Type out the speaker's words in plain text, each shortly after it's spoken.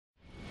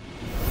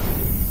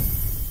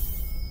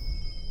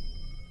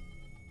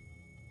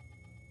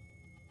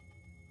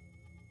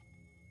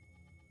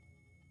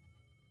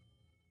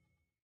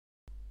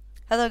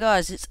Hello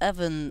guys, it's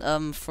Evan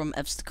from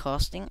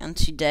Evstercasting, and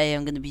today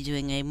I'm going to be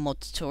doing a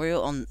mod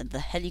tutorial on the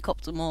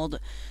helicopter mod,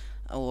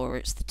 or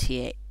it's the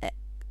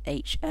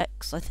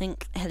THX, I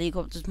think,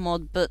 helicopters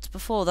mod. But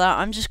before that,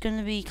 I'm just going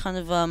to be kind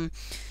of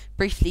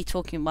briefly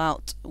talking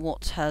about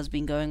what has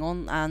been going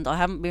on, and I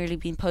haven't really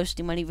been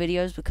posting many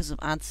videos because of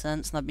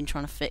AdSense, and I've been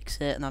trying to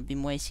fix it, and I've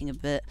been waiting a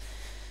bit.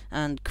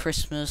 And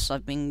Christmas,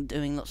 I've been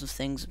doing lots of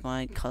things with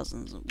my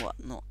cousins and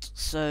whatnot.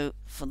 So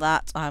for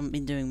that, I haven't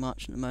been doing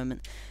much at the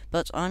moment.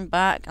 But I'm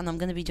back, and I'm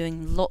going to be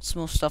doing lots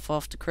more stuff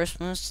after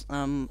Christmas.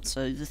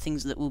 So the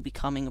things that will be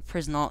coming are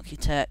Prison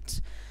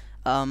Architect,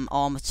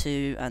 Arma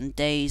 2, and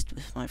Dazed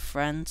with my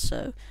friend.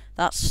 So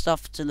that's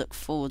stuff to look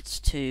forward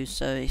to.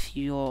 So if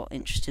you're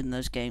interested in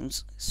those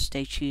games,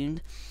 stay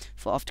tuned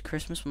for after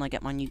Christmas when I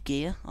get my new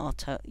gear. I'll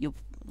tell you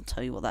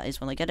what that is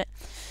when I get it.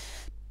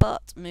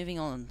 But moving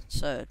on,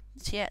 so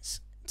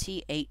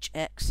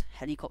THX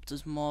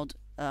helicopters mod,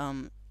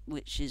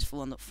 which is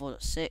for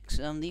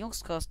 1.4.6. The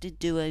Yogscast did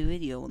do a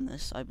video on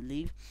this, I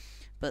believe,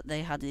 but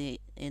they had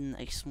it in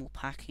a small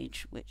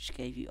package which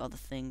gave you other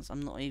things.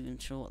 I'm not even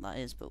sure what that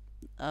is, but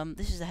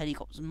this is the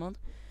helicopters mod.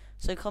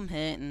 So come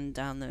here and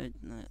download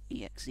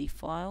the exe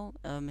file.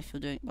 If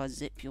you're doing it by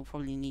zip, you'll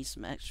probably need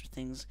some extra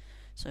things,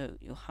 so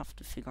you'll have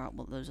to figure out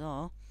what those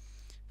are.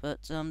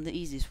 But the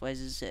easiest way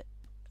is zip.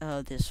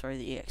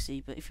 The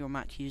exe, but if you're a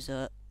Mac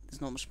user,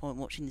 there's not much point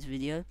watching this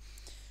video.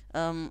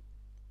 Then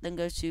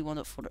go to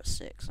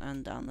 1.4.6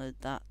 and download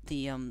that.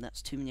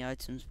 That's too many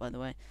items, by the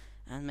way,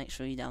 and make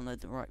sure you download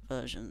the right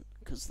version,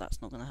 because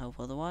that's not going to help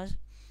otherwise.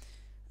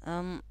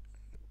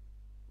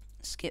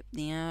 Skip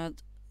the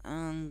ad,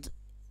 and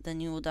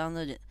then you will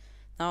download it.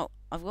 Now,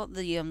 I've got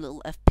the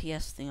little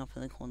FPS thing up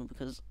in the corner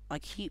because I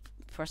keep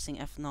pressing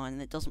F9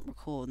 and it doesn't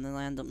record, and then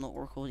I end up not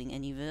recording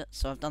any of it.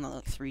 So I've done that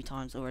like 3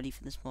 times already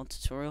for this mod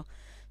tutorial.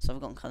 So I've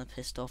gotten kind of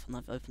pissed off, and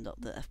I've opened up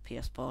the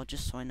FPS bar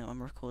just so I know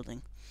I'm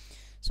recording.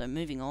 So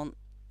moving on,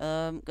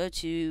 go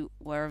to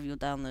wherever your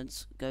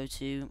downloads go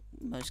to.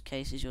 In most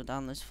cases, your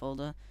downloads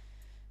folder,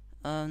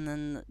 and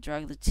then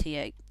drag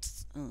the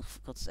for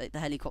God's sake, the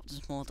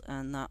helicopters mod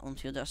and that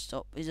onto your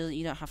desktop.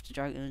 You don't have to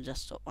drag it on your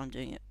desktop. I'm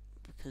doing it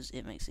because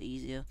it makes it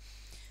easier.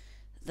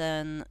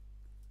 Then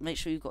make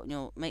sure you've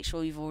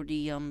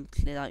already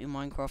cleared out your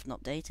Minecraft and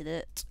updated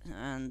it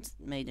and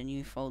made a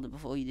new folder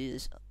before you do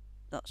this.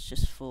 That's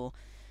just for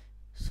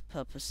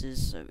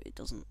purposes so it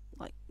doesn't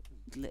like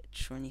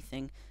glitch or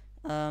anything.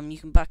 You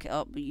can back it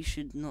up, but you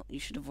should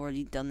have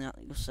already done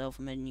that yourself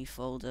and made a new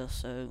folder,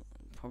 so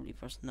probably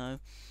press no,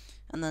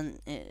 and then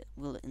it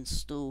will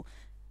install.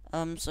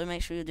 So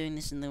make sure you're doing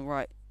this in the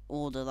right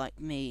order, like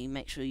me.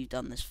 Make sure you've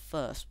done this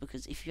first,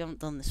 because if you haven't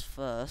done this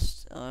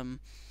first,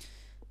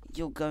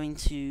 you're going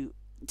to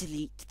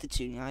delete the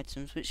tuning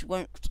items, which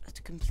won't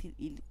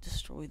completely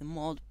destroy the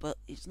mod, but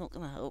it's not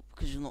going to help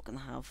because you're not going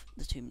to have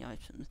the tuning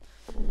items.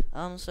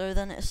 So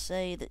then it'll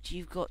say that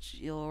you've got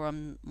your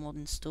mod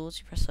installed.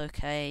 You press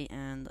OK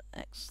and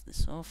X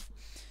this off.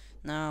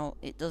 Now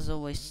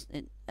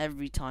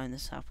every time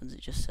this happens, it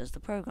just says the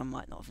program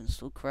might not have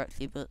installed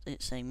correctly, but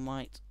it's saying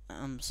might.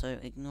 So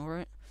ignore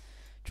it.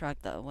 Drag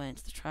that away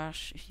into the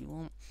trash if you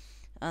want.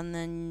 And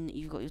then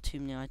you've got your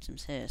too many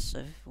items here.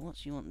 So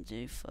what you want to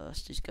do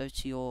first is go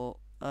to your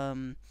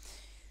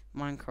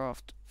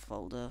Minecraft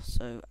folder.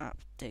 So app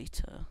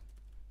data.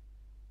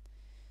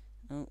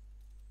 Oh,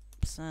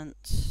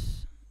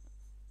 percent.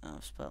 Oh,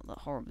 I've spelled that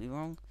horribly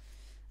wrong.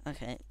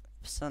 Okay,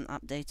 percent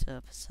app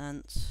data,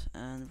 percent,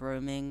 and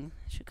roaming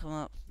should come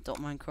up.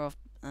 .minecraft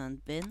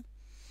and bin.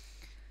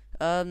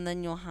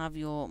 Then you'll have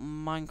your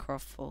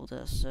Minecraft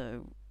folder.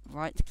 So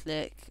right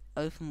click,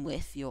 open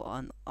with your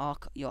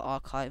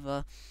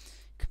archiver.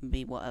 Can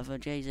be whatever,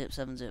 JZip,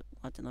 7zip,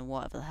 I don't know,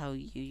 whatever the hell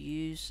you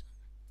use.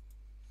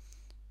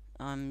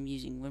 I'm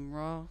using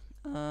WinRAR.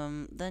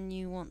 Then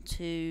you want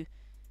to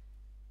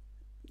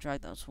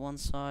drag that to one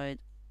side,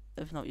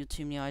 open up your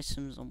too many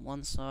items on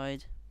one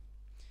side,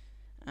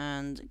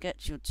 and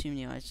get your too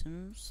many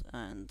items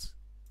and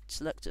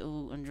select it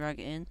all and drag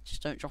it in.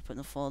 Just don't drop it in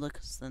the folder,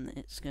 because then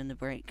it's going to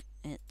break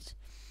it.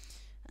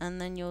 And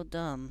then you're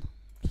done.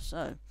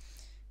 So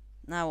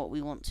now what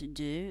we want to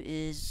do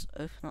is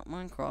open up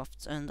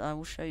Minecraft, and I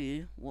will show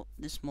you what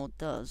this mod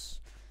does.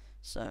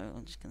 So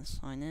I'm just going to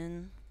sign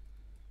in.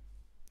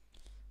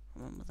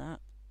 Remember that.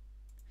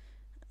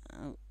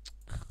 Oh,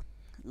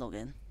 log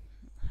in.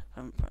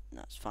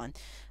 That's fine.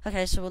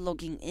 Okay, so we're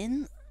logging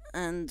in,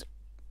 and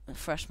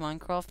fresh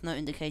Minecraft. No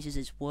indicators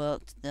it's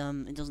worked.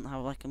 It doesn't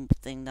have like a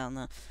thing down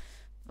there,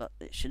 but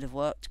it should have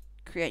worked.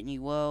 Create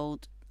new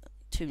world.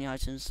 Too many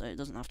items, so it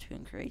doesn't have to be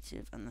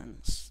uncreative. And then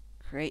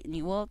create a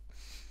new world.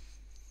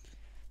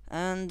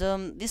 And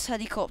this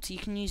helicopter, you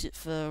can use it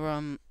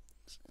for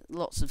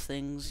lots of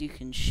things. You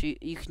can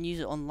use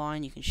it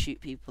online. You can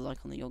shoot people like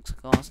on the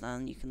Yogscast,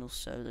 and you can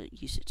also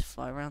use it to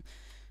fly around.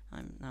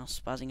 I'm now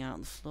spazzing out on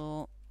the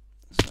floor,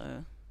 so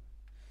I'm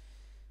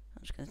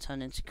just going to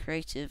turn into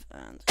creative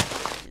and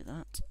do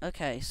that.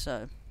 Okay,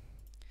 so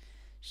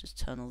let's just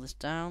turn all this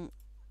down,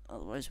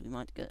 otherwise we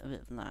might get a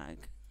bit of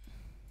lag.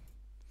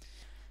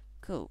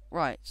 Cool.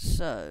 Right,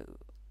 so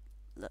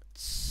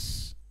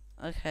let's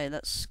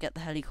get the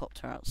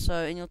helicopter out.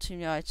 So in your two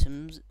new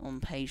items on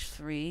page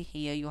 3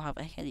 here, you'll have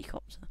a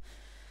helicopter.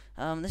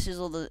 This is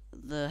all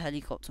the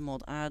helicopter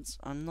mod adds.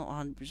 I'm not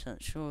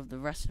 100% sure of the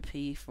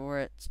recipe for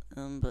it,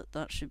 but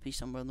that should be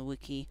somewhere on the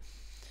wiki.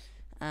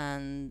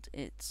 And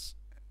it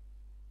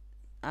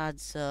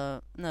adds,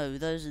 no,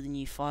 those are the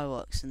new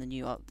fireworks in the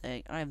new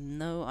update. I have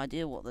no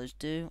idea what those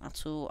do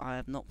at all. I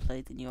have not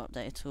played the new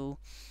update at all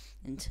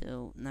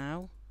until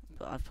now,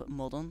 but I've put a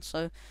mod on.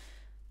 So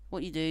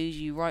what you do is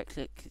you right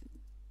click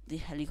the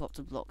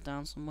helicopter block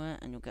down somewhere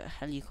and you'll get a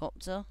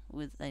helicopter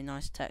with a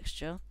nice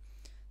texture.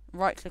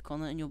 Right click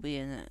on it and you'll be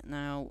in it.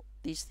 Now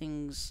these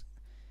things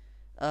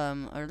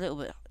are a little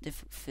bit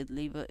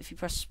fiddly, but if you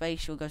press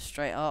space you'll go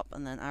straight up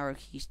and then arrow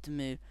keys to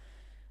move.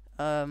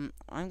 I'm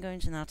going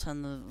to now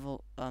turn the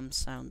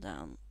sound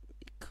down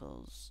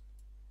because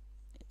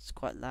it's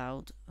quite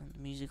loud and the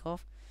music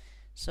off.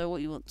 So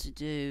what you want to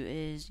do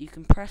is you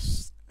can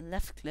press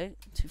left click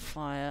to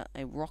fire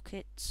a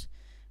rocket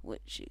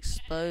which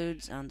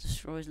explodes and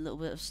destroys a little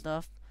bit of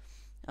stuff.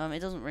 It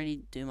doesn't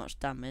really do much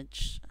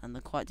damage and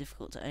they're quite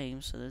difficult to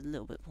aim, so they're a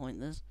little bit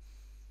pointless.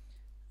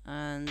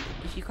 And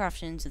if you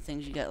crash into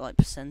things you get like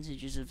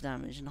percentages of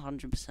damage, and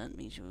 100%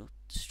 means you're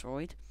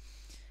destroyed.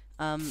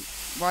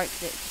 Right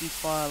click to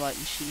fire like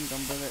machine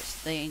gun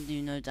bullets. They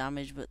do no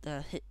damage, but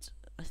they'll hit,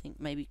 I think,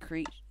 maybe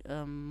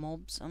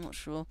mobs. I'm not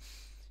sure.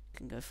 We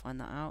can go find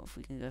that out if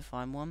we can go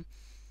find one.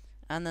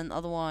 And then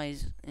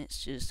otherwise,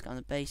 it's just kind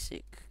of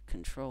basic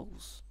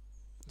controls.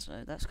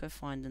 So let's go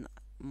find a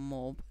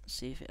mob,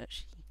 see if it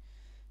actually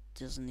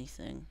does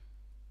anything.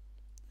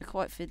 They're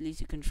quite fiddly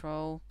to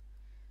control.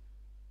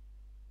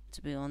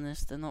 To be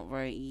honest, they're not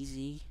very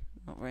easy,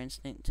 not very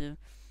instinctive.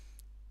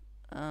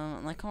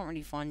 And I can't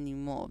really find any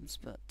mobs,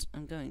 but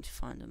I'm going to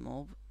find a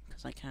mob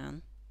because I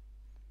can.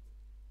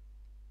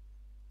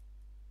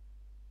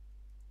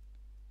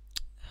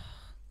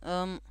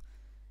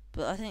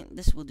 But I think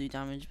this will do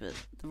damage. But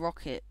the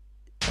rocket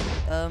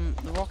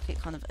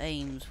kind of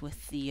aims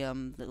with the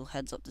little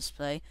heads-up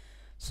display.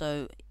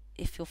 So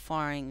if you're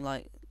flying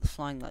like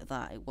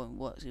that, it won't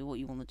work. So what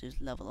you want to do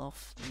is level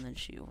off and then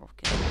shoot your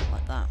rocket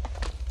like that.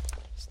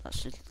 So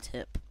that's just a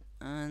tip.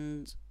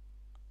 And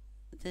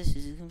this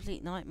is a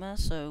complete nightmare,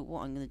 so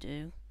what I'm going to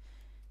do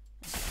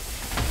is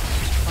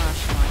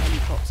crash my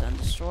helicopter and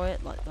destroy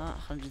it like that,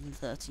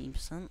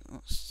 113%,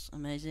 that's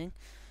amazing,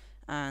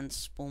 and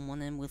spawn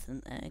one in with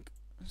an egg.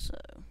 So,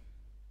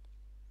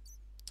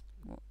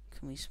 what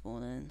can we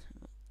spawn in?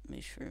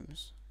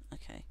 Mushrooms,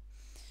 okay.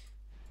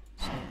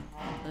 So,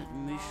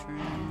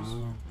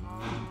 mushrooms,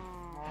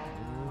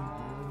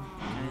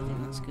 I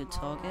think that's a good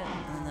target,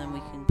 and then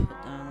we can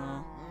put down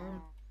our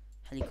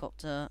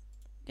helicopter,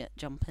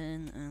 jump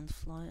in and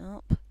fly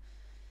up.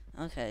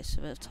 Okay, so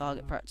a bit of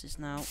target practice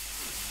now.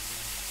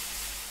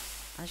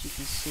 As you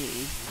can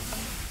see,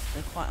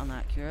 they're quite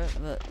inaccurate,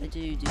 but they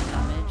do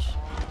damage.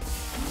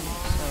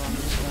 So I'm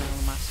just going on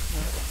a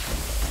massacre.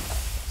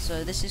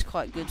 So this is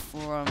quite good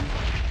for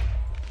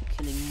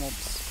killing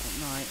mobs at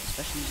night,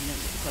 especially as you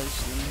don't get close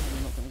to them and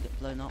you're not going to get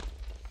blown up.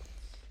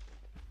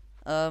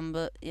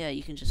 But yeah,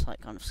 you can just like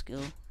kind of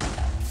skill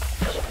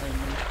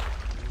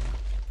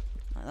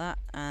like that,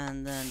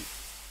 and then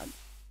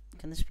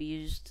can this be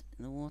used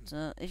in the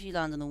water? If you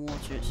land in the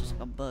water, it's just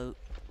like a boat.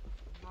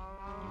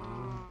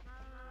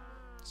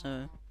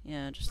 So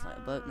yeah, just like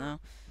a boat now.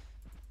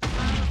 But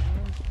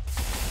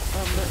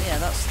yeah,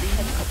 that's the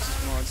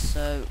helicopters mod.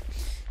 So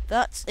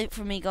that's it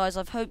from me, guys.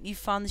 I hope you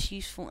found this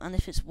useful, and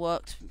if it's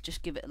worked,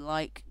 just give it a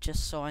like,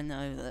 just so I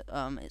know that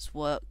it's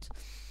worked.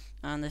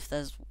 And if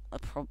there's a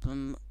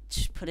problem,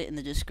 just put it in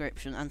the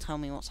description and tell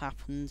me what's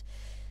happened.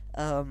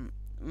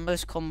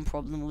 Most common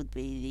problem would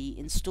be the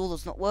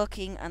installer's not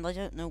working, and I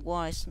don't know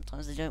why.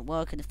 Sometimes they don't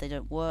work, and if they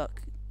don't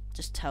work,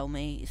 just tell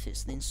me if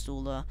it's the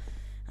installer,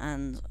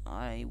 and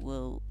I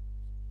will.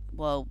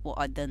 Well, what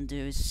I'd then do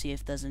is see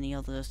if there's any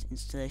other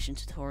installation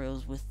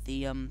tutorials with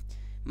the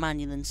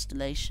manual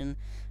installation,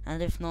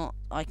 and if not,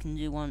 I can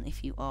do one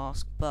if you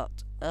ask.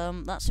 But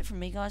that's it from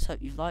me, guys.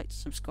 Hope you've liked,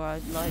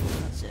 subscribed, liked,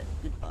 and that's it.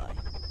 Goodbye.